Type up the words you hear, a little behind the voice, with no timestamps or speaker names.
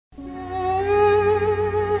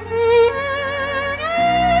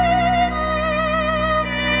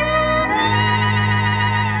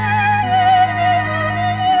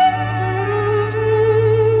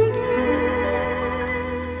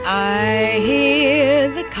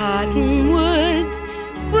cottonwoods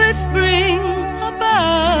whispering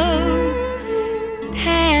above.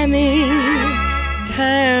 Tammy,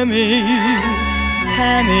 Tammy,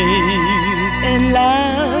 Tammy's in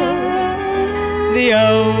love. The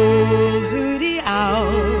old hooty owl,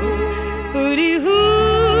 hooty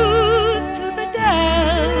hoos to the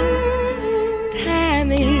dove.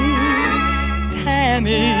 Tammy,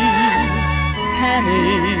 Tammy,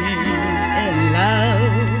 Tammy's in love.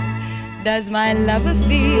 Does my lover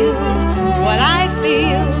feel what I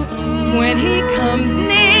feel when he comes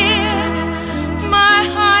near? My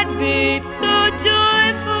heart beats so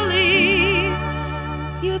joyfully,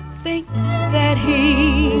 you'd think that he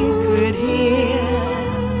could hear.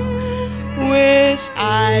 Wish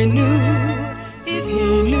I knew if he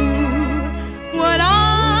knew what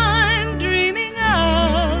I'm dreaming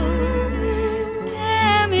of.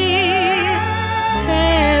 Tammy,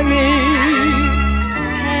 Tammy,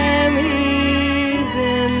 Tammy's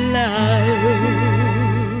in love.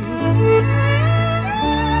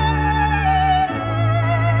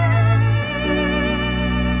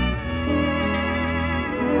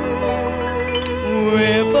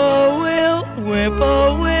 Whippoorwill,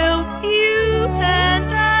 whippoorwill, you and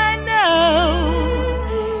I know.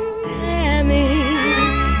 Tammy,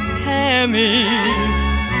 Tammy,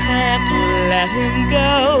 can't let him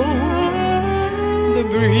go. The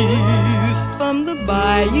breeze from the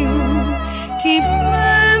bayou keeps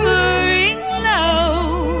murmuring low.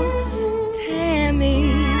 Tammy,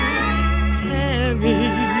 Tammy,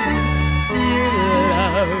 you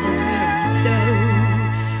love him so.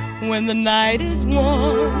 When the night is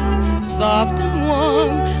warm, soft and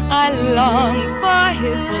warm, I long for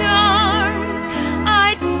his charms.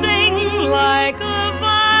 I'd sing like a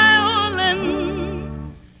violin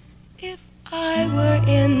if I were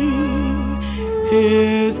in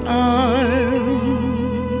his arms.